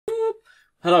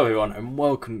Hello everyone and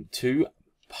welcome to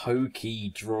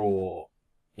pokedraw.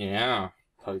 Yeah,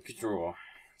 pokedraw.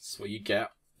 That's what you get.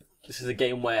 This is a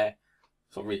game where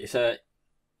let's say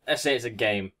it's a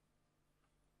game.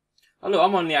 Oh look,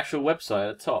 I'm on the actual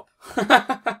website at the top.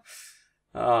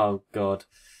 Oh god.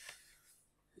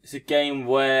 It's a game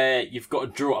where you've got to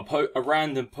draw a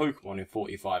random Pokemon in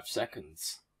 45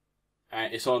 seconds.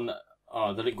 And it's on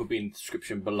the link will be in the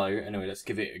description below. Anyway, let's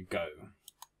give it a go.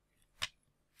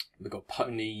 We've got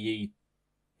Ponyata,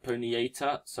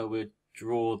 so we'll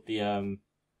draw the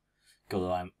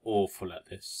God, I'm awful at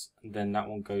this. And then that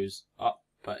one goes up,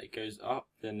 but it goes up.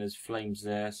 Then there's flames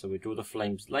there, so we draw the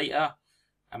flames later,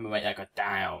 and we make that go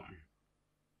down.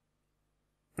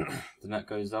 Then that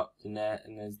goes up in there,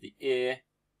 and there's the ear.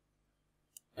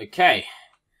 Okay,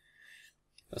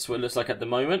 that's what it looks like at the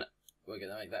moment. We're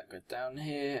gonna make that go down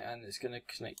here, and it's gonna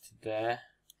connect to there.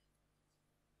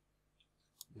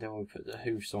 Then we'll put the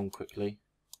hoofs on quickly.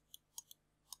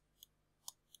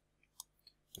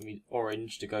 We need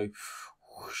orange to go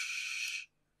whoosh,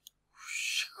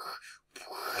 whoosh,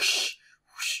 whoosh,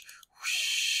 whoosh,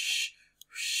 whoosh,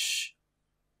 whoosh.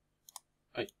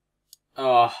 Right.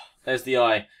 There's the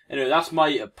eye. Anyway, that's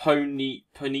my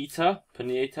Ponyta.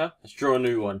 Let's draw a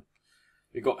new one.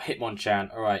 We've got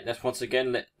Hitmonchan. Alright, let's once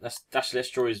again let's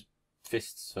draw his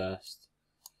fists first.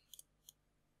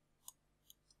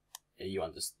 Yeah,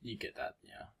 you get that,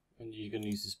 yeah. And you're gonna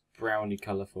use this brownie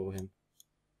colour for him.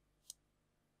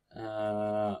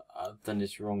 I've done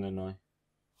this wrong, haven't I?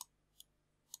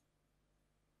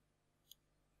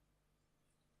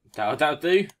 That'll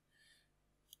do.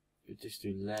 We just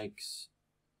do legs.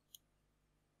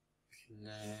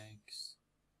 Legs.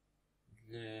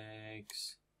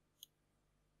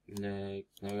 Now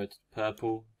we go to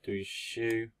purple, do his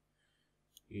shoe.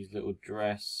 Use little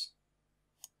dress.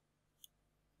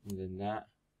 And then that.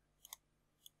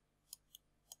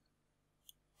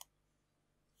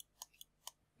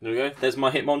 There we go. There's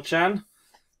my Hitmonchan.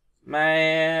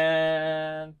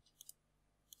 Man.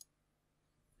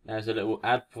 There's a little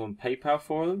ad from PayPal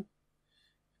for them.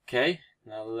 Okay.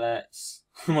 Now let's...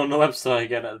 I'm on the website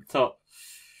again at the top.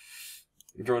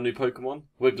 Draw a new Pokemon.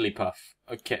 Wigglypuff.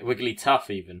 Okay.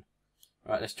 Wigglytuff even.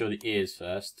 Right, let's draw the ears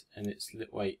first. And it's...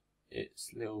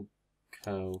 It's little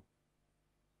curl.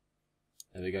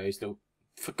 There we go. He's little...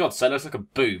 For God's sake, looks like a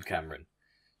boob, Cameron.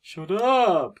 Shut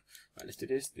up! Right, let's do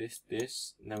this.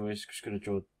 And then we're just going to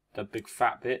draw the big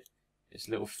fat bit. Its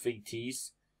little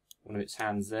feeties. One of its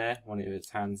hands there. One of its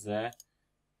hands there.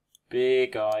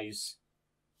 Big eyes.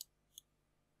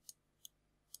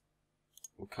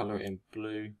 We'll colour it in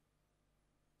blue.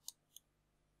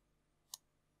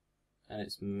 And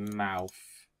its mouth.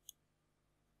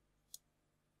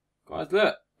 Guys,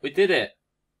 look! We did it!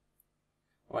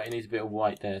 Right, it needs a bit of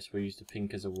white there, so we'll use the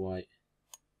pink as a white.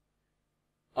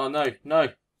 Oh no, no!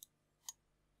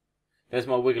 There's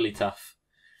my Wigglytuff.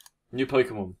 New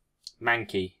Pokemon.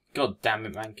 Mankey. God damn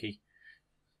it, Mankey.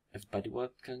 Everybody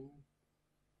working.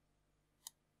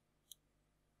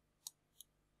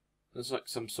 There's like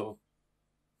some sort of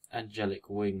angelic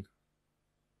wing.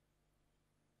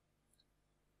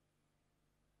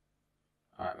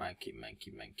 Alright, Mankey.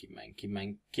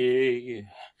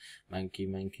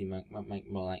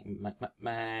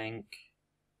 Mank.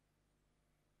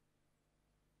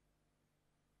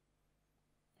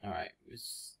 Alright,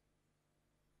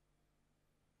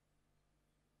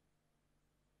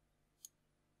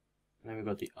 then we've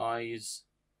got the eyes.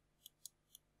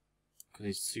 Because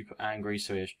he's super angry,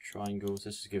 so he has triangles.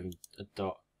 Let's just give him a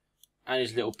dot. And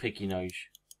his little picky nose.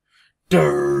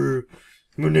 Durr!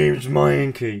 My name's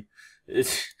Mankey.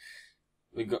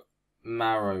 We've got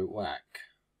Marowak.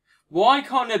 Why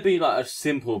can't there be like a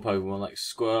simple Pokemon like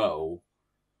Squirtle?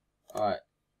 Alright.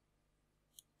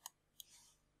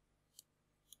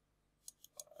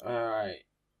 Alright.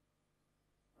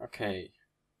 Okay.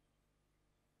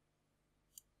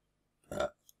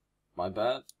 My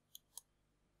bad.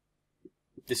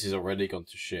 This is already gone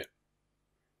to shit.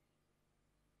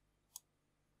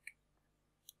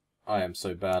 I am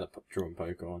so bad at drawing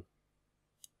Pokemon.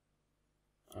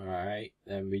 Alright,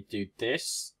 then we do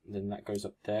this. Then that goes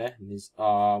up there. And his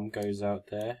arm goes out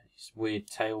there. His weird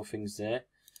tail things there.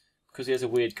 Because he has a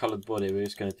weird coloured body, we're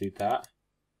just going to do that.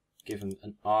 Give him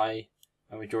an eye.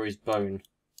 And we draw his bone.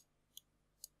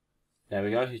 There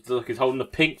we go. He's holding a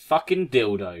pink fucking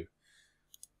dildo.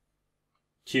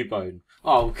 Cubone.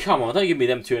 Oh, come on. Don't give me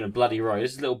them two in a bloody row.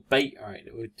 This is a little bait.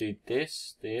 Alright, we'll do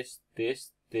this.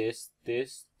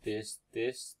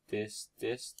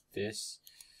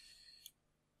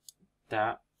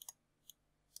 That.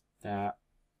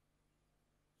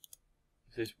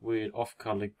 This weird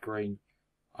off-coloured green.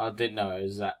 I didn't know it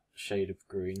was that shade of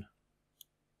green.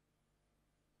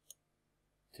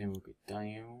 Then we'll go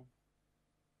down.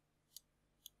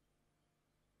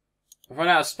 I've run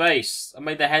out of space. I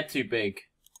made the head too big.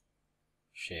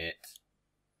 Shit.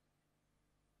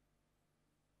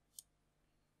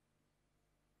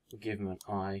 We'll give him an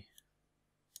eye.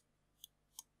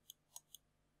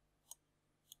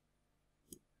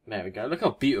 There we go. Look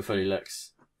how beautiful he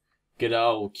looks. Good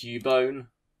old Cubone.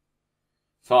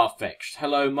 Far-fetched.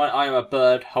 Hello, I am a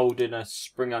bird holding a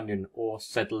spring onion or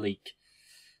said leek.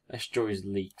 Let's draw his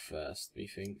leek first,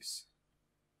 methinks.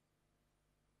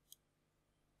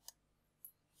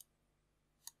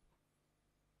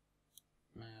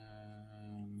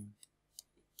 And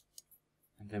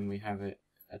then we have it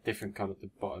a different colour at the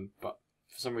bottom, but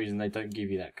for some reason they don't give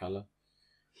you that colour.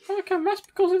 Okay, that's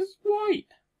because it's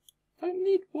white. Don't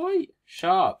need white.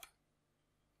 Sharp.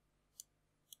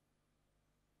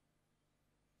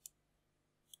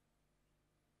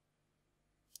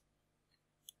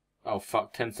 Oh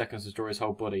fuck, 10 seconds to draw his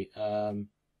whole body.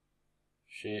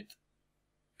 Shit.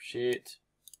 Shit.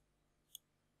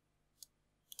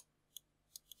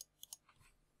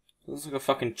 Looks like a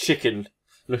fucking chicken.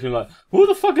 Looking like, who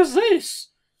the fuck is this?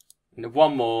 And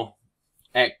one more.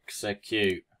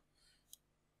 Execute.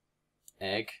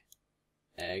 Egg.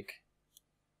 Egg.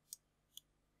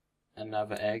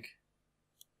 Another egg.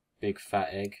 Big fat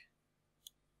egg.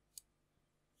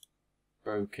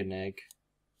 Broken egg.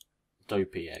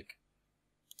 Dopey egg.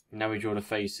 Now we draw the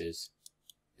faces.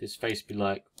 This face be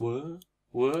like, what?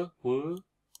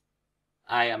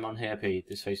 I am unhappy.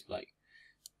 This face be like,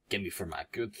 get me from my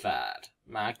good thad.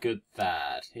 My good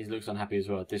thad. He looks unhappy as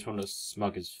well. This one looks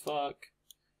smug as fuck.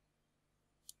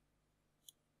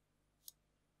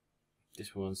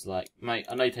 This one's like, mate,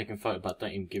 I know you're taking a photo, but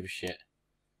don't even give a shit.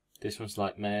 This one's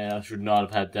like, man, I should not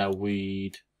have had that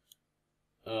weed.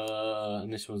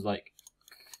 And this one's like,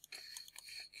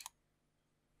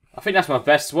 I think that's my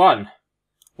best one.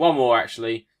 One more,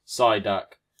 actually.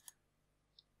 Psyduck.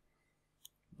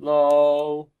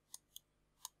 Lol.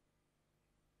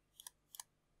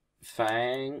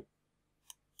 Fang.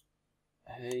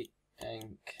 A-N-K-S.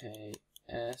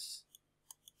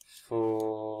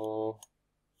 For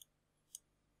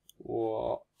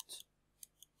what?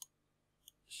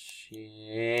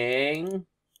 Shing.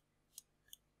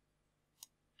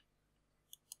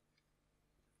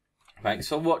 Thanks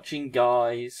for watching,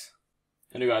 guys.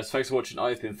 Anyway, guys, thanks for watching.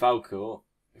 I've been Falcor.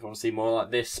 If you want to see more like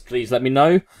this, please let me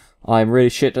know. I'm really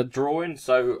shit at drawing,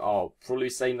 so I'll probably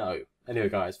say no. Anyway,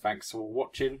 guys, thanks for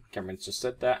watching. Cameron's just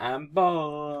said that, and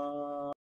bye.